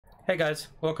Hey guys,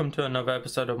 welcome to another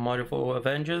episode of Module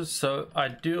Avengers. So I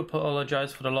do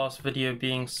apologize for the last video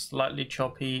being slightly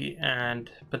choppy and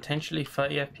potentially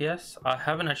 30 FPS. I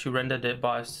haven't actually rendered it,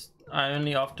 but I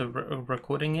only after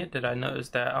recording it did I notice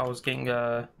that I was getting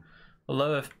a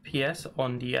low FPS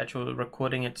on the actual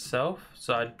recording itself.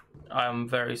 So I'm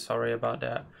very sorry about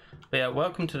that. But yeah,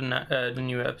 welcome to the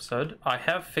new episode. I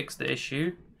have fixed the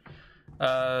issue.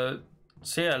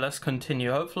 So yeah, let's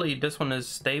continue. Hopefully this one is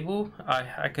stable.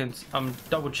 I'm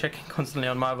double checking constantly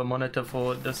on my other monitor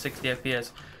for the 60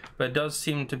 FPS, but it does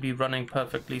seem to be running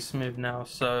perfectly smooth now.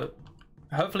 So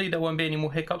hopefully there won't be any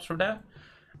more hiccups from that.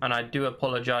 And I do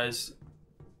apologize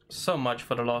so much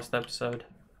for the last episode.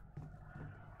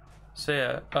 So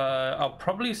yeah, I'll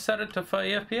probably set it to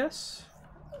 30 FPS.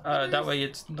 That way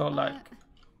it's not like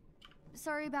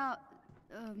sorry about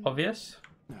obvious.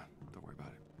 No, don't worry about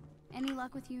it. Any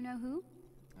luck with you know who?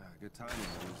 Good timing.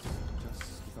 I was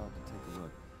just about to take a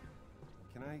look.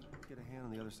 Can I get a hand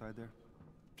on the other side there?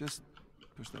 Just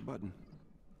push that button.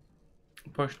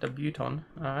 Push the button.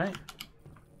 Alright.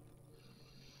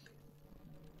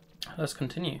 Let's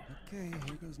continue. Okay,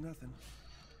 here goes nothing.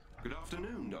 Good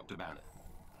afternoon, Dr. Banner.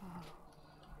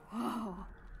 Whoa.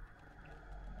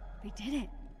 We did it.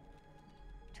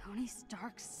 Tony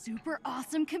Stark's super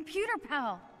awesome computer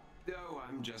pal. Oh,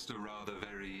 I'm just a rather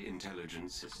very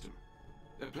intelligent system.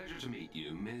 A pleasure to meet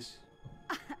you, Miss.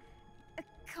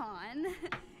 Khan.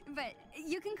 But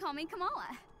you can call me Kamala.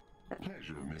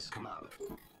 Pleasure, Miss Kamala.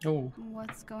 Oh.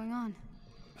 What's going on?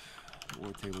 The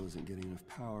war table isn't getting enough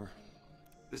power.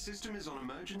 The system is on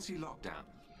emergency lockdown.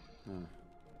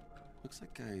 Looks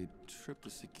like I tripped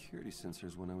the security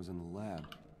sensors when I was in the lab.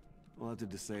 We'll have to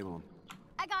disable them.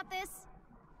 I got this.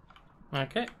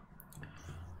 Okay.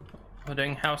 We're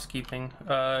doing housekeeping.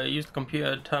 Use the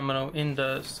computer terminal in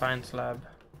the science lab.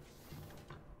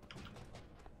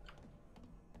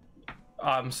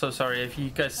 I'm so sorry if you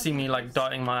guys see me like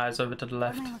darting my eyes over to the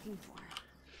left. What am I looking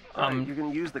for? Right, you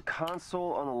can use the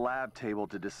console on the lab table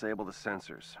to disable the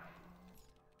sensors.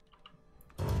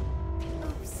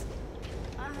 Oops.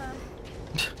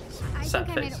 I Sad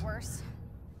think I made face. it worse.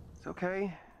 It's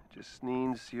okay. Just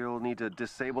means you'll need to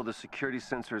disable the security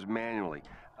sensors manually.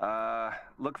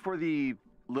 Look for the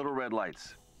little red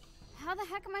lights. How the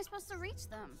heck am I supposed to reach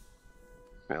them?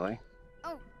 Really?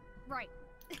 Oh, right.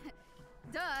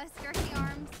 Duh, skirty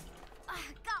arms.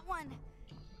 Got one.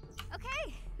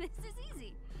 Okay, this is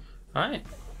easy. Alright.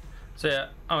 So yeah,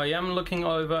 I am looking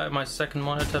over at my second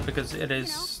monitor because it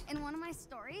is in one of my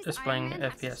stories, displaying Iron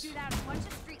Man has to FPS. shoot out a bunch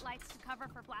of street lights to cover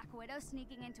for Black Widow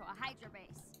sneaking into a Hydra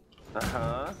base.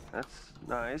 Uh-huh. That's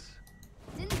nice.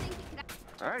 Didn't think you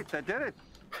could. All right, that did it.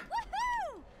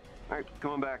 Woohoo! All right,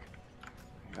 come on back.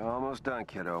 You're almost done,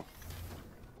 kiddo.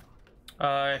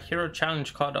 Hero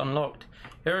challenge card unlocked.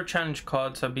 Hero challenge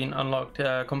cards have been unlocked.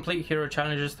 Complete hero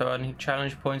challenges to earn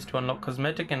challenge points to unlock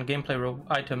cosmetic and gameplay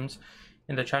items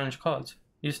in the challenge cards.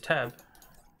 Use tab.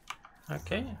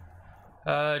 Okay.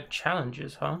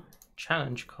 Challenges, huh?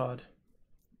 Challenge card.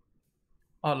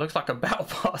 Oh, it looks like a battle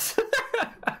pass.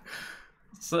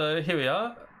 So here we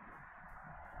are.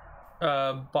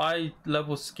 Buy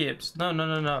level skips.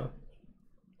 No.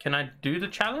 Can I do the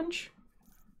challenge?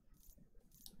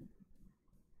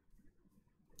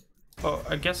 Oh,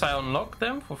 I guess I unlock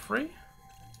them for free.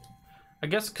 I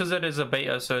guess because it is a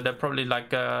beta, so they're probably like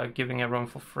giving everyone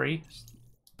for free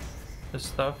this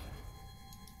stuff.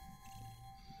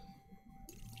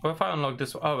 What if I unlock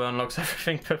this? Oh, it unlocks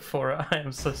everything before it. I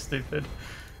am so stupid.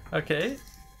 Okay.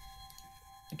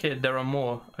 Okay, there are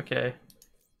more. Okay.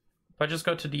 If I just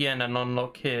go to the end and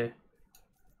unlock here,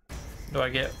 do I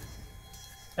get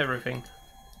everything?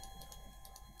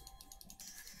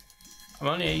 I'm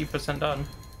only 80% done.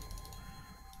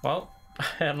 Well,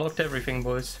 I unlocked everything,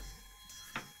 boys.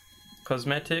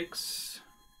 Cosmetics.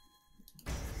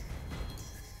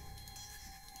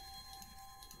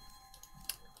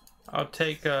 I'll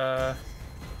take this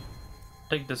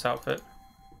outfit.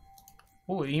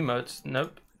 Oh, emotes.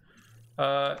 Nope.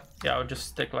 Yeah, I'll just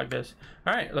stick like this.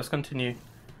 All right, let's continue.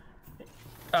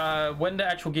 When the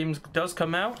actual game does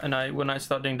come out, and when I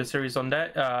start doing the series on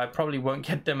that, I probably won't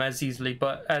get them as easily.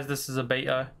 But as this is a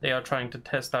beta, they are trying to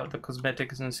test out the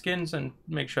cosmetics and skins and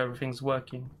make sure everything's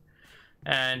working.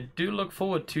 And do look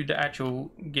forward to the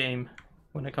actual game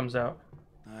when it comes out.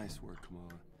 Nice work,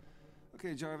 Kamala.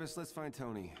 Okay, Jarvis, let's find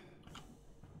Tony.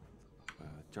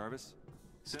 Jarvis?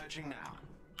 Searching now.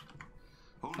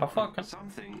 Hold How far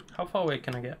on. how far away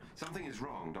can I get? Something is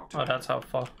wrong, Dr. Oh, that's how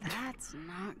far. That's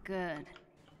not good.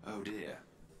 Oh dear.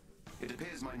 It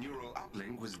appears my neural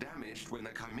uplink was damaged when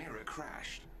the Chimera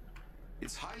crashed.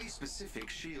 It's highly specific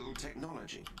shield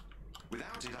technology.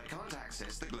 Without it, I can't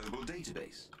access the global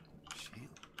database. Shield.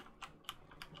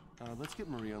 Let's get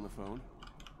Maria on the phone.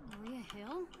 Maria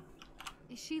Hill?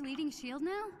 Is she leading S.H.I.E.L.D.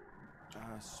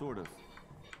 now? Sort of.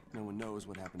 No one knows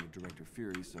what happened to Director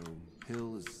Fury, so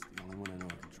Hill is the only one I know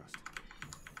I can trust.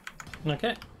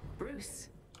 Okay. Bruce,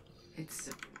 it's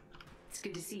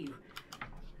good to see you.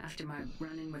 After my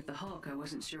run-in with the Hulk, I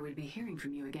wasn't sure we'd be hearing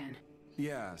from you again.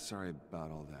 Yeah, sorry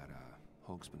about all that.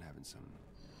 Hulk's been having some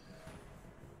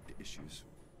issues.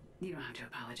 You don't have to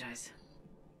apologize.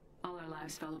 All our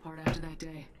lives fell apart after that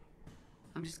day.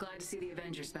 I'm just glad to see the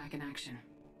Avengers back in action.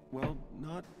 Well,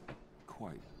 not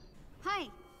quite. Hi,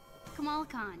 Kamala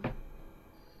Khan.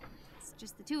 It's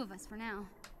just the two of us for now.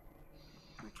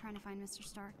 We're trying to find Mr.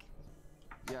 Stark.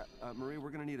 Yeah, Marie,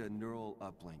 we're gonna need a neural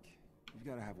uplink. You've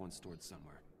gotta have one stored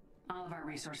somewhere. All of our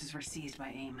resources were seized by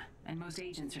AIM, and most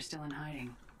agents are still in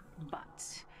hiding.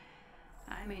 But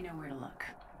I may know where to look.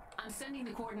 I'm sending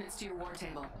the coordinates to your war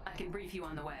table. I can brief you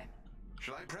on the way.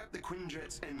 Shall I prep the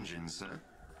Quinjet's engine, sir?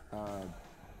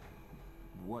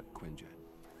 What Quinjet?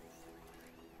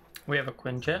 We have a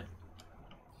Quinjet.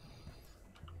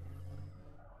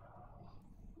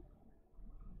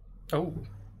 Oh.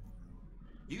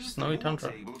 Use Snowy the war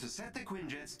tundra. table to set the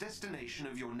Quinjet's destination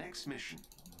of your next mission.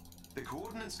 The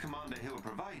coordinates Commander Hill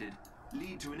provided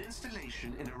lead to an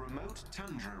installation in a remote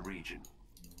tundra region.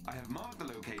 I have marked the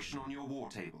location on your war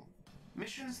table.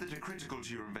 Missions that are critical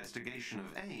to your investigation of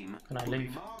AIM Can I will be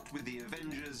leave? marked with the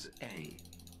Avengers A.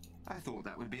 I thought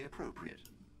that would be appropriate.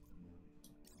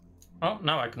 Oh,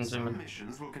 now I can zoom Some in.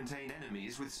 missions will contain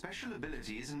enemies with special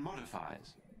abilities and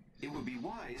modifiers. It would be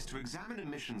wise to examine a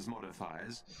mission's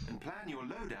modifiers and plan your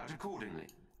loadout accordingly.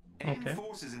 AIM Okay.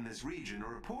 forces in this region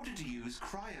are reported to use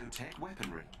cryotech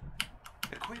weaponry.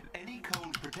 Equip any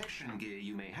cold protection gear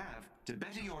you may have to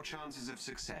better your chances of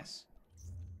success.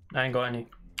 I ain't got any.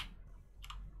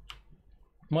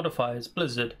 Modifiers.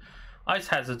 Blizzard. Ice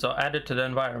hazards are added to the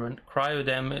environment.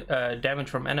 Damage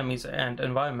from enemies and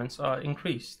environments are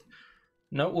increased.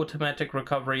 No automatic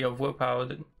recovery of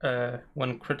willpower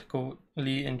when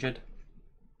critically injured.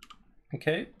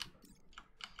 Okay.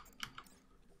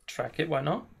 Track it, why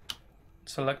not?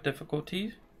 Select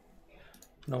difficulty.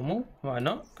 Normal, why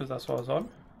not? Because that's what I was on.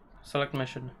 Select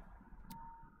mission.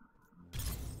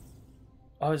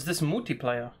 Oh, is this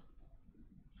multiplayer?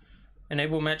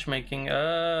 Enable matchmaking.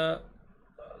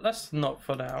 Let's not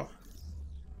for now.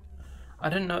 I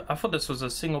didn't know. I thought this was a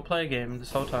single player game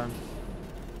this whole time.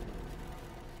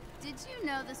 Did you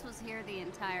know this was here the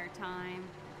entire time?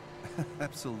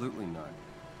 Absolutely not.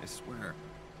 I swear.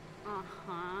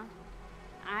 Uh-huh.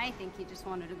 I think you just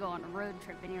wanted to go on a road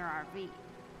trip in your RV.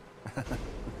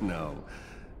 No.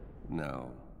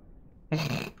 No.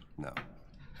 No.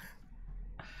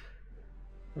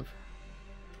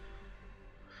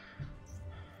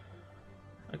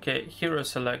 Okay, hero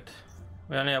select.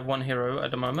 We only have one hero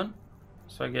at the moment,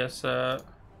 so I guess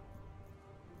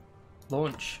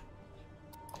launch.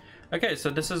 Okay, so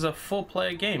this is a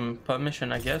 4-player game per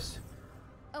mission, I guess.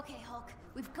 Okay, Hulk,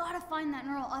 we've got to find that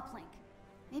neural uplink.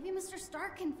 Maybe Mr.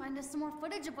 Stark can find us some more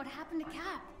footage of what happened to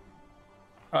Cap.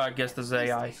 I guess there's At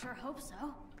least AI. I sure hope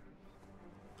so.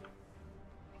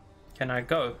 Can I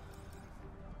go?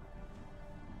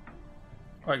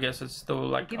 I guess it's still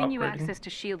like Giving you upgrading. access to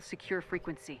S.H.I.E.L.D.'s secure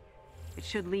frequency. It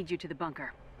should lead you to the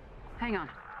bunker. Hang on.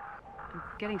 I'm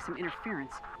getting some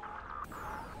interference.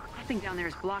 Something down there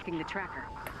is blocking the tracker.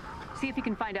 See if you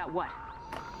can find out what.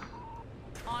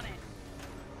 On it.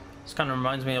 This kind of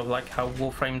reminds me of like how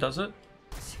Warframe does it.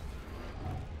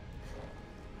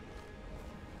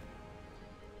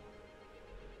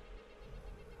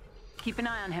 Keep an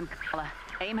eye on him, Kamala.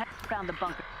 AIM has found the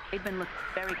bunker. They've been looking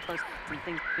very close to some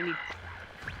things we need.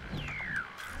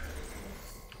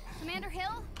 Commander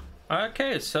Hill?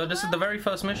 Okay, so this is the very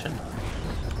first mission.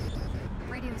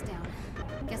 Radio's down.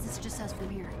 Guess it's just us from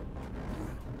here.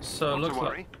 So it Not looks to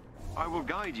worry. like I will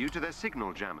guide you to their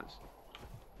signal jammers.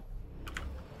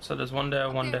 so there's one there,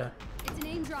 one there. It's an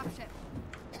AIM dropship.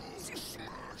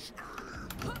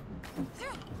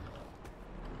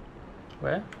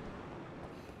 Where?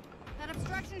 That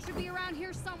obstruction should be around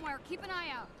here somewhere. Keep an eye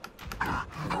out.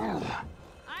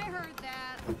 I heard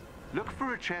that. Look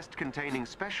for a chest containing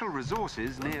special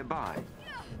resources nearby.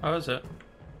 How is it?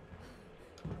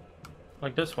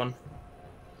 Like this one.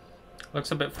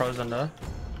 Looks a bit frozen though.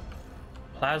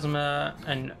 Plasma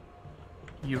and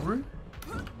Uru?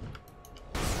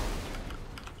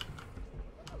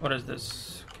 What is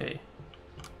this? Okay.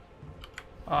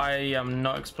 I am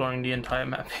not exploring the entire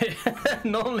map here.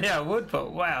 Normally I would,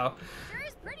 but wow. Sure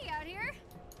is pretty out here.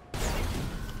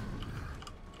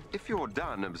 If you're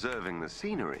done observing the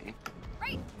scenery,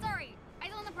 Right, sorry.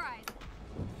 Eyes on the prize.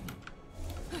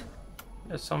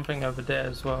 There's something over there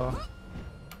as well.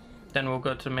 Then we'll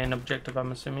go to the main objective,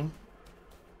 I'm assuming.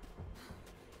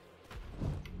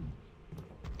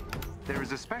 There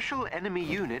is a special enemy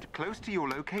unit close to your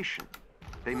location.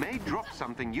 They may drop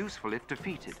something useful if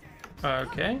defeated.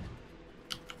 Okay.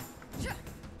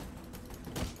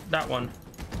 That one.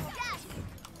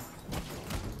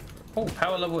 Oh,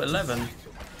 power level 11.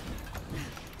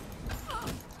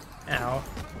 Ow.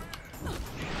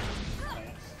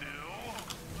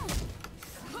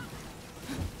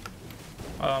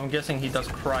 I'm guessing he does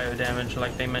cryo damage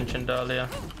like they mentioned earlier.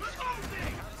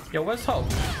 Yo, where's Hulk?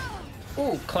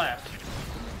 Ooh, clapped.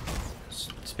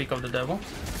 Speak of the devil.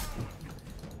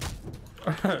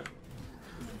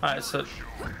 Alright, so...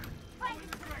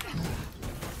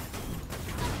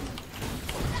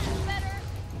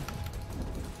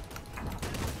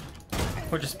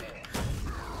 We'll just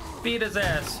beat his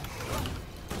ass.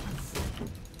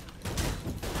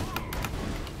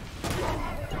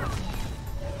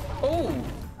 Oh!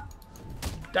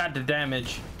 That did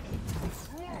damage.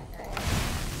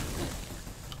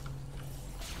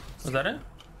 Was that it?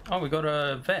 Oh, we got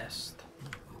a vest.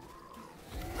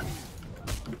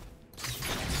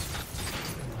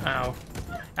 Ow.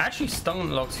 It actually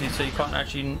stun locks you, so you can't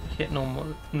actually hit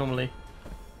normally.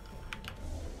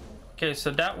 Okay,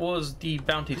 so that was the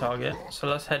bounty target. So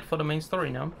let's head for the main story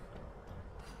now.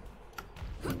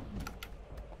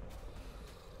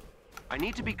 I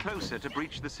need to be closer to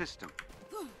breach the system.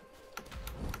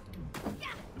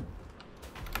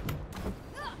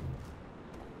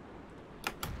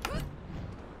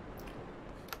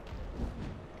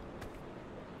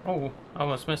 Oh, I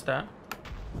almost missed that.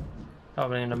 That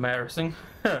would have been embarrassing.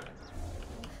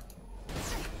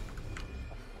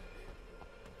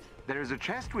 There is a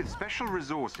chest with special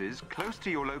resources close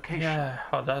to your location. Yeah,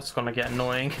 oh, that's gonna get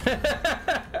annoying.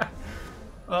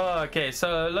 Okay,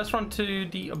 so let's run to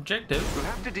the objective. We'll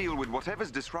have to deal with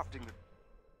whatever's disrupting the...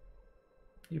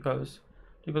 Depots.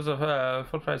 Depots of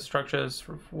fortified structures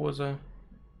for Warzone.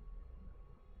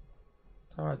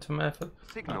 Alright, some effort.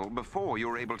 Signal before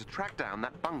you're able to track down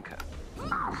that bunker.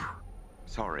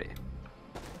 Sorry.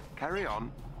 Carry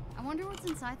on. I wonder what's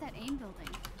inside that AIM building.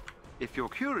 If you're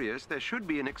curious, there should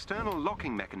be an external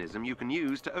locking mechanism you can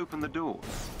use to open the door.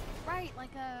 Right,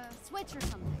 like a switch or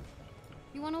something.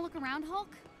 You want to look around,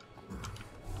 Hulk?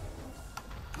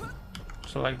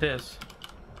 So like this.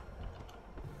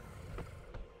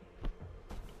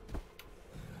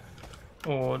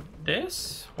 Or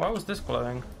this? Why was this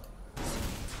glowing?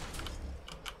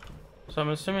 So I'm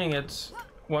assuming it's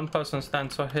one person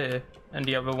stands over here and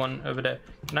the other one over there.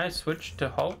 Can I switch to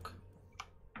Hulk?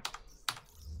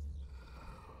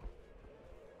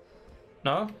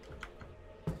 No?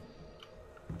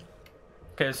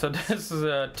 Okay, so this is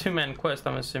a two-man quest,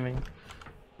 I'm assuming.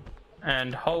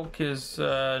 And Hulk is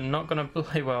not gonna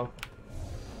play well.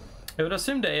 I would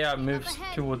assume the AI moves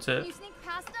towards it. Can you sneak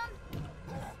past them?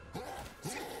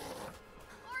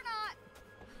 Or not?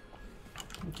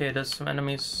 Okay, there's some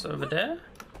enemies over there,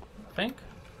 I think.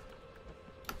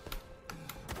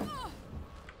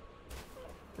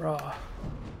 Raw.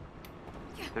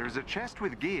 There is a chest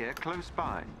with gear close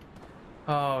by.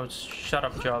 Oh, shut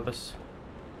up, Jarvis.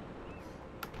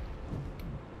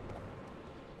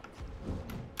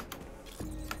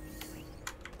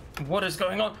 What is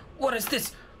going on? What is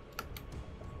this?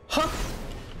 Huh?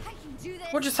 I can do this.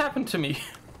 What just happened to me?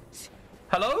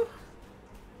 Hello?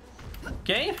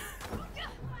 Game?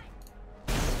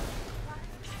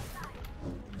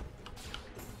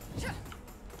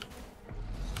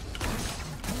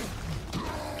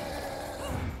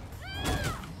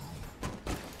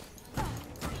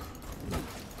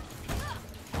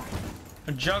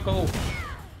 Juggle.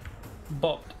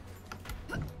 Bot.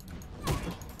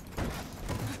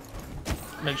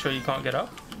 Make sure you can't get up.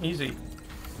 Easy.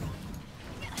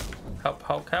 Help,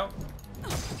 Hulk, help.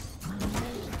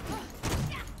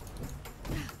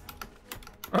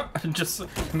 Just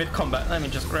mid-combat. Let me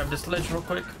just grab this ledge real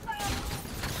quick.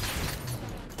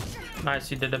 Nice,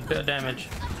 you did a bit of damage.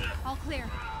 All clear.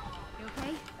 You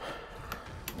okay?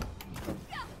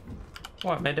 Oh,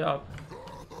 I made it up.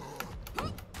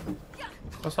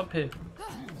 What's up here?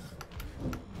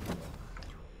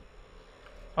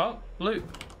 Oh, loot.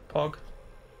 Pog.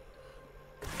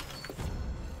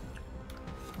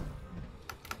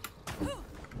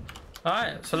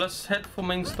 Alright, so let's head for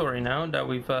main story now that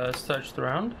we've searched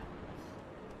around.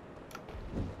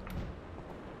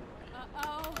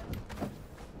 Uh-oh.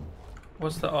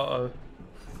 What's the uh-oh?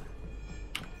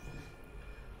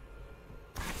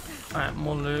 Alright,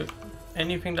 more loot.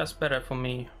 Anything that's better for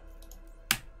me.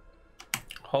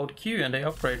 Hold Q and they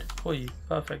upgrade for you.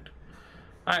 Perfect.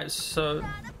 Alright, so...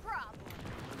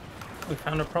 we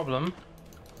found a problem.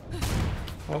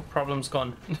 Well, problem's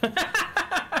gone.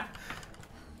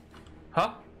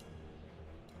 Huh?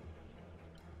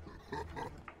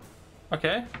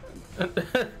 Okay.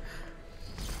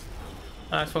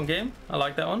 Nice one, game. I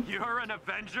like that one. You're an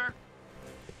Avenger?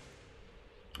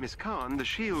 Miss Khan, the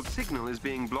shield signal is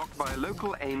being blocked by a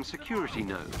local AIM security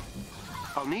node.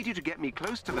 I'll need you to get me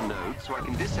close to the node so I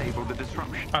can disable the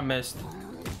disruption. I missed.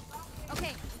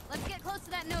 Okay, let's get close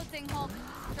to that node thing, Hulk.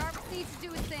 Jarvis needs to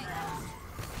do his thing.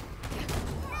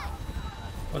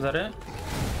 Was that it?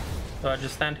 Do I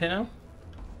just stand here now?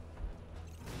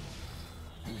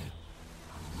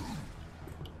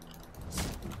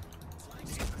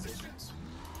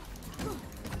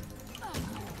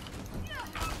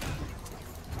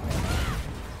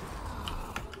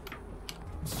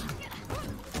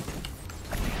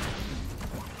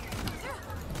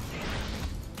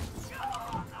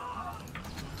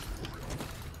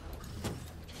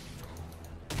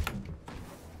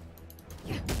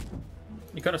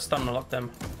 You gotta stun lock them.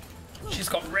 She's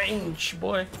got range,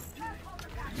 boy.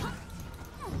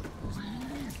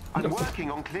 I'm working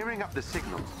on clearing up the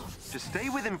signal. Just stay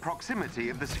within proximity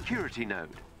of the security node.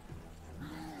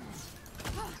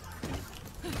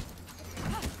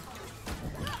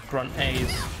 Grunt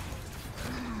A's.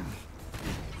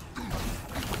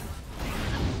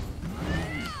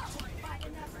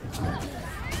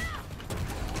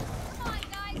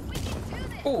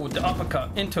 Oh, the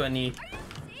uppercut into a knee.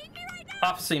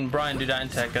 I've seen Brian do that in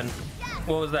Tekken.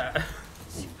 What was that?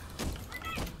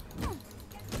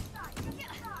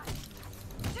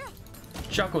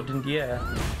 Juggled in the air.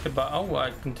 Goodbye. Oh, I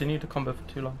continued the combo for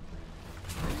too long.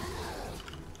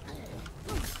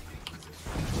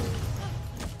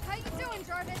 How you doing,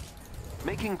 Jarvis?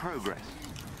 Making progress.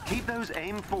 Keep those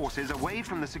AIM forces away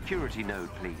from the security node,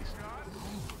 please.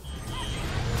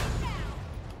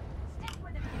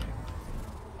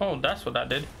 Oh, that's what that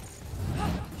did.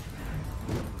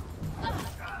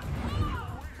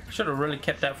 Should have really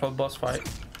kept that for a boss fight.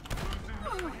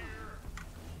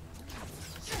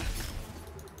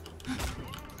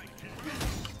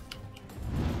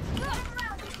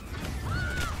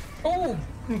 Oh,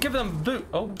 give them boot.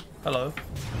 Oh, hello.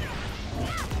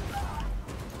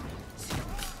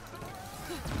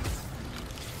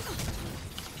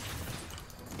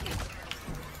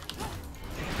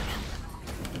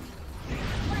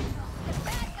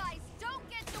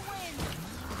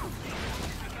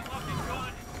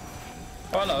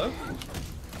 Oh, hello.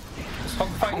 Just hog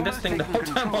fighting this thing the whole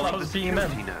time while I was being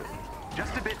them.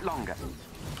 Just a bit longer.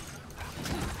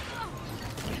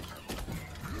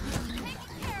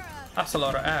 That's a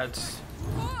lot of ads.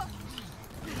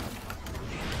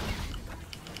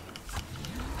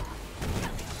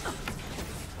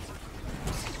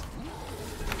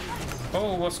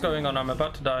 Oh, what's going on? I'm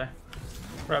about to die.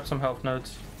 Grab some health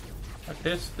nodes. Like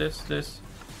this.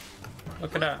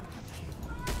 Look at that.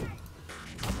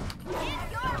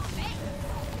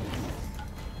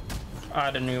 I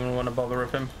didn't even want to bother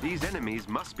with him. These enemies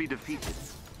must be defeated.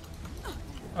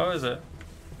 Oh, is it?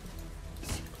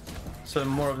 So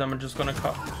more of them are just gonna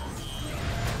cut.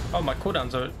 Oh, my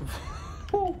cooldowns are...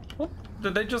 Ooh, oh,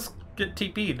 did they just get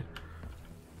TP'd?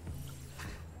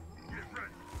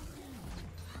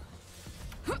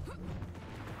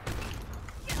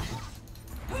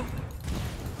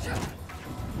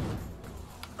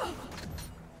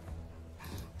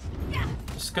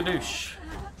 Skadoosh.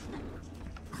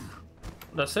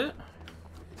 That's it?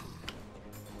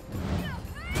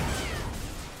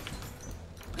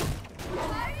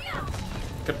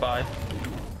 Goodbye.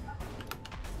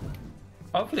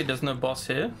 Hopefully there's no boss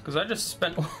here, because I just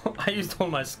spent I used all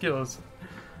my skills.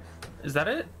 Is that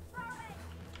it?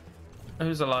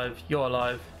 Who's alive? You're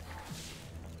alive.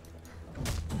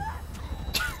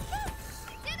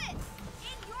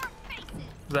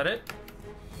 Is that it?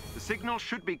 The signal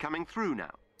should be coming through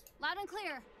now. Loud and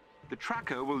clear. The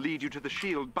tracker will lead you to the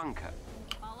shield bunker.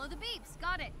 Follow the beeps.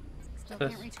 Got it. Still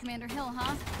can't reach Commander Hill,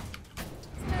 huh?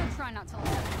 Better try not to let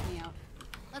that freak me out.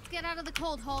 Let's get out of the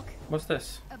cold, Hulk. What's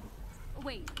this?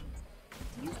 Wait.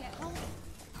 Do you get Hulk?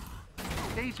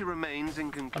 Data remains I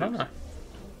inconclusive. don't know.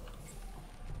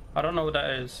 I don't know what that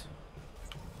is.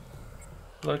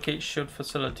 Locate shield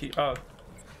facility. Oh.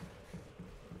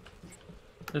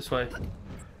 This way.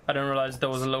 I didn't realize there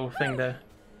was a little thing there.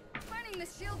 Finding the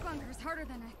shield bunker is harder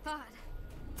than I thought.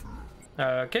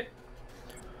 Okay.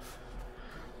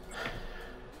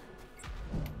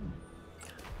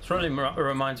 This really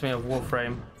reminds me of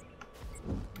Warframe.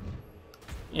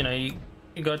 You know, you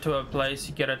go to a place,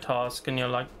 you get a task, and you're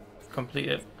like, complete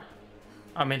it.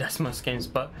 I mean, that's most games,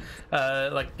 but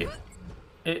like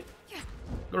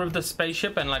with the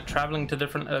spaceship and like traveling to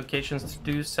different locations to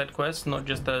do said quests, not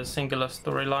just a singular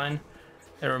storyline,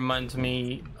 it reminds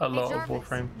me a lot of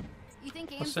Warframe. You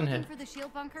think What's Aim's in looking here? for the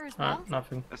shield bunker as well?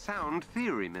 Nothing. A sound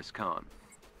theory, Miss Khan.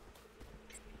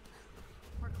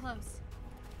 We're close.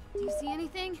 Do you see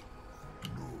anything?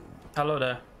 Hello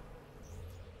there.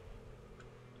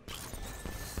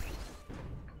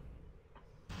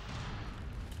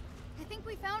 I think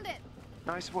we found it.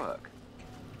 Nice work.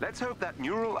 Let's hope that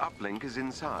neural uplink is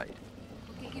inside.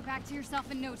 We'll get you back to yourself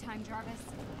in no time, Jarvis.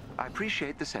 I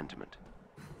appreciate the sentiment.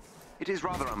 It is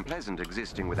rather unpleasant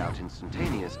existing without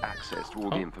instantaneous access to all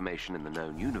the information in the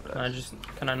known universe.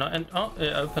 Can I not? Oh,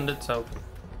 it opened itself.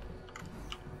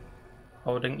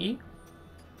 Holding E.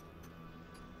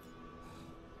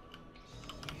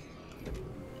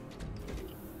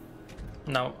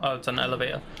 No, oh, it's an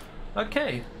elevator.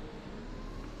 Okay,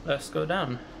 let's go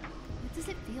down. What does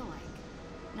it feel like?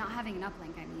 Not having an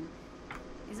uplink, I mean.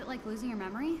 Is it like losing your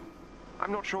memory?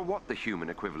 I'm not sure what the human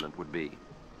equivalent would be.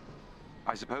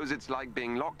 I suppose it's like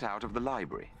being locked out of the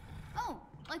library. Oh,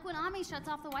 like when Ami shuts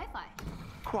off the Wi-Fi.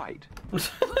 Quite.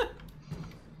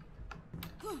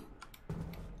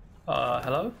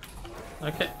 Hello?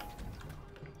 Okay.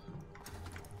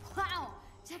 Wow,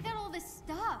 check out all this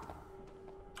stuff.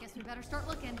 Guess we better start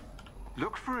looking.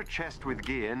 Look for a chest with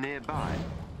gear nearby.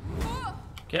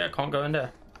 Okay, I can't go in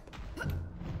there.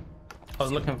 I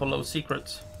was looking for little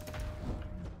secrets.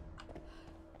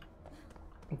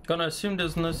 Gonna assume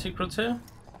there's no secrets here.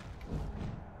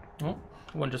 Oh,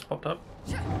 one just popped up.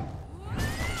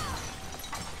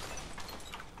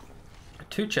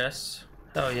 2 chests.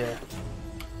 Hell yeah.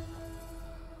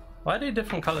 Why are they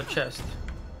different colored chests?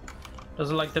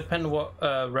 Does it like depend what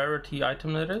rarity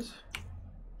item it is?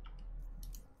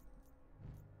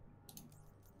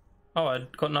 Oh, I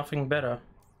got nothing better.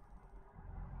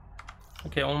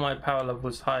 Okay, all my power level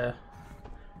was higher.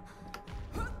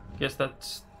 Guess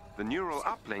that's... The neural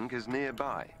uplink is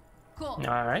nearby. Cool.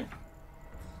 Alright.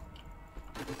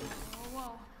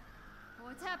 Whoa.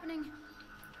 What's happening?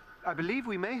 I believe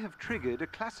we may have triggered a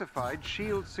classified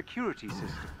shield security system.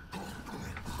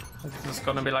 This is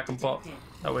gonna be like a bot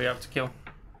that we have to kill.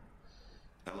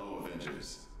 Hello,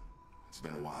 Avengers. It's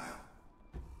been a while.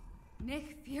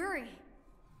 Nick Fury.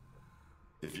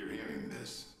 If you're hearing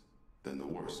this, then the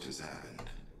worst has happened.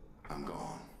 I'm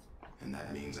gone, and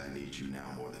that means I need you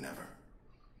now more than ever.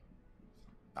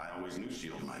 I always knew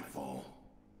S.H.I.E.L.D. might fall,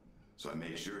 so I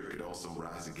made sure it could also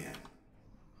rise again.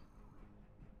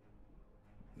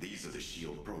 These are the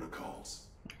S.H.I.E.L.D. protocols.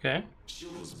 Okay.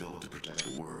 S.H.I.E.L.D. was built to protect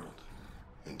the world.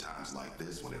 In times like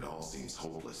this, when it all seems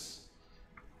hopeless,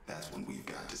 that's when we've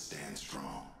got to stand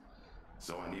strong.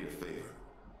 So I need a favor.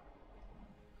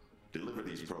 Deliver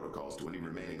these protocols to any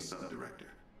remaining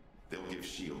sub-director. They'll give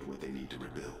S.H.I.E.L.D. what they need to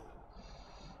rebuild.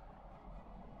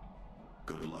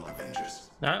 Good luck, Avengers.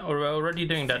 Nah, we're already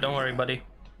doing that, don't worry, buddy.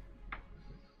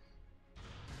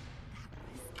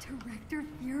 Director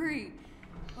Fury.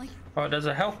 Like, Oh, there's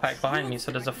a health pack behind me,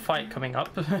 so there's a fight coming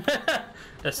up.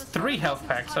 There's 3 health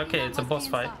packs. Okay, it's a boss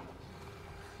fight.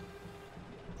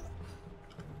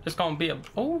 It's gonna be a...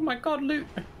 Oh my god, loot!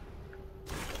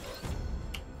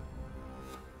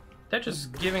 They're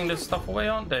just giving this stuff away,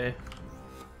 aren't they?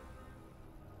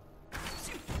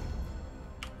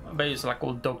 I bet it's like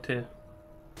all dogged here.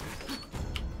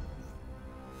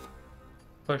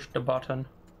 Push the button.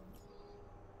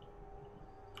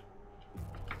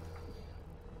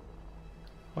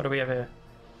 What do we have here?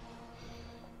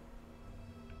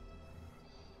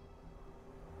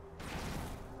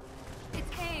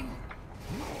 it's Aim.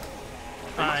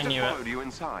 I Must knew have it. followed you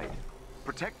inside.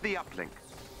 Protect the uplink.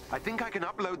 I think I can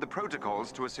upload the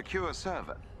protocols to a secure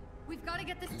server. We've got to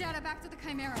get this data back to the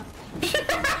Chimera.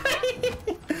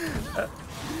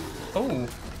 Oh,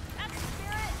 That's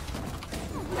Spirit.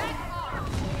 Back off.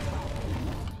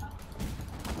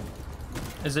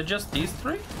 is it just these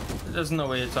 3? There's no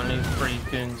way it's only 3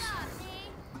 goons.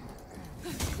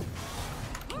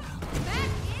 Back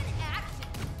in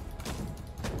action.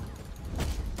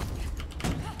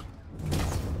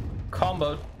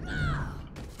 Combo. I'm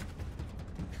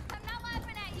not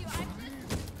laughing at you. I'm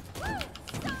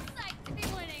just so psyched to be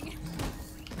winning.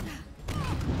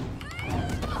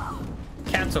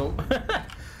 Cancel.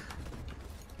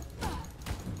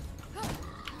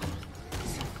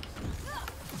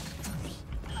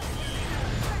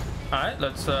 Alright,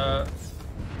 let's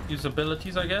use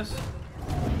abilities, I guess.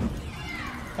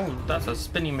 Oh, that's a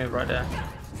spinny move right there.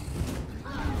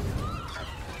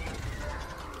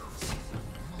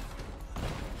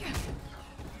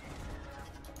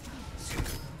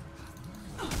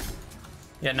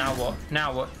 Yeah, now what?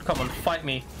 Now what? Come on, fight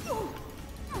me.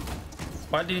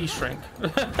 Why did he shrink?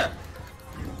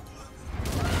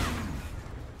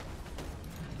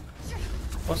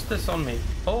 What's this on me?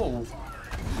 Oh.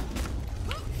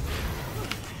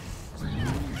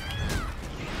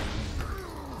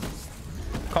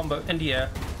 Combo in the air.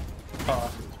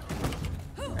 Oh.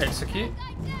 Execute.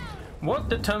 What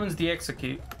determines the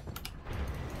execute?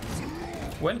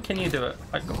 When can you do it?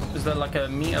 Like, is there like a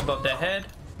meter above their head?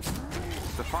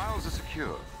 The files are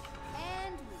secure.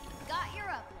 And we got your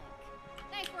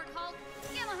uplink. Nice work, Hulk.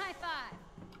 Give him a high five.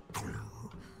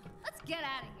 Let's get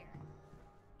out of here.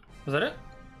 Was that it?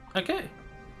 Okay.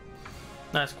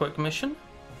 Nice quick mission.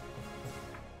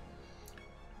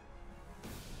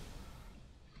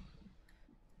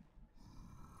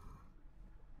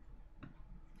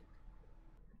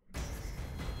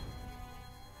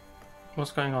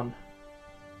 What's going on?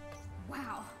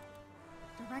 Wow.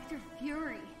 Director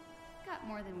Fury. Got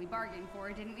more than we bargained for,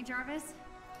 didn't we, Jarvis?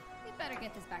 We better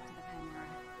get this back to the Chimera.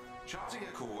 Charting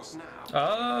a course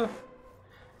now.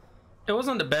 It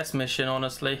wasn't the best mission,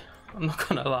 honestly. I'm not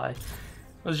gonna lie.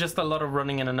 It was just a lot of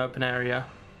running in an open area.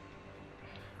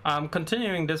 I'm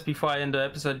continuing this before I end the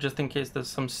episode, just in case there's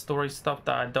some story stuff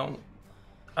that I don't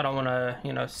want to,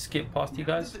 you know, skip past you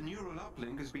guys. Now that the neural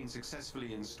uplink has been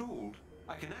successfully installed,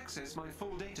 I can access my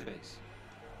full database.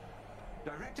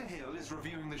 Director Hill is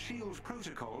reviewing the SHIELD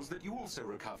protocols that you also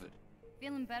recovered.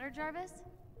 Feeling better, Jarvis?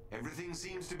 Everything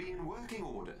seems to be in working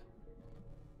order.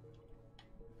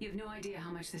 You have no idea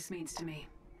how much this means to me.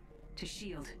 To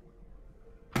SHIELD.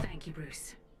 Thank you,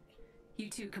 Bruce. You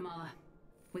too, Kamala.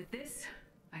 With this,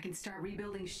 I can start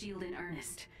rebuilding SHIELD in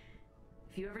earnest.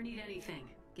 If you ever need anything,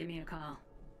 give me a call.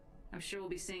 I'm sure we'll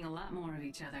be seeing a lot more of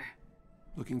each other.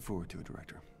 Looking forward to it,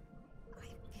 Director. I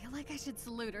feel like I should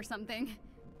salute or something.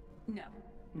 No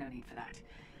need for that.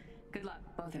 Good luck,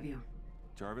 both of you.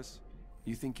 Jarvis,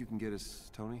 you think you can get us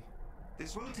Tony?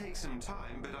 This will take some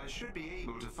time, but I should be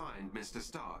able to find Mr.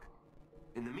 Stark.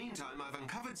 In the meantime, I've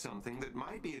uncovered something that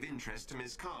might be of interest to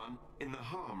Ms. Khan in the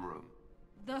harm room.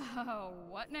 The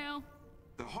what now?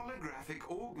 The holographic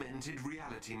augmented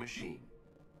reality machine.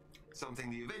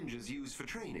 Something the Avengers use for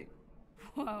training.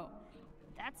 Whoa,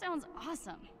 that sounds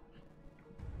awesome.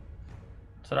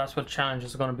 So that's what challenge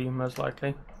is going to be, most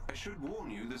likely. I should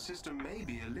warn you, the system may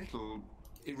be a little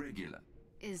irregular.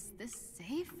 Is this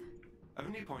safe?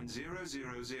 Only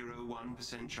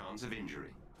 0.0001% chance of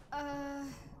injury.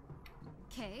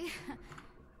 Okay.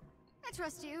 I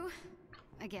trust you,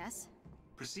 I guess.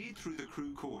 Proceed through the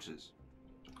crew quarters.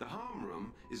 The harm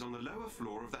room is on the lower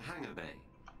floor of the hangar bay.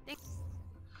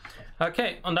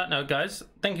 Okay, on that note, guys,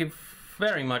 thank you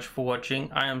very much for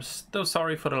watching. I am still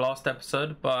sorry for the last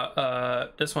episode,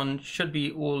 but this one should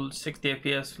be all 60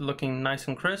 FPS, looking nice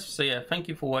and crisp. So yeah, thank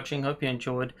you for watching. Hope you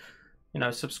enjoyed. You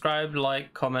know, subscribe,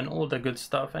 like, comment, all the good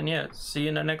stuff, and yeah, see you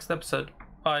in the next episode.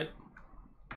 Bye.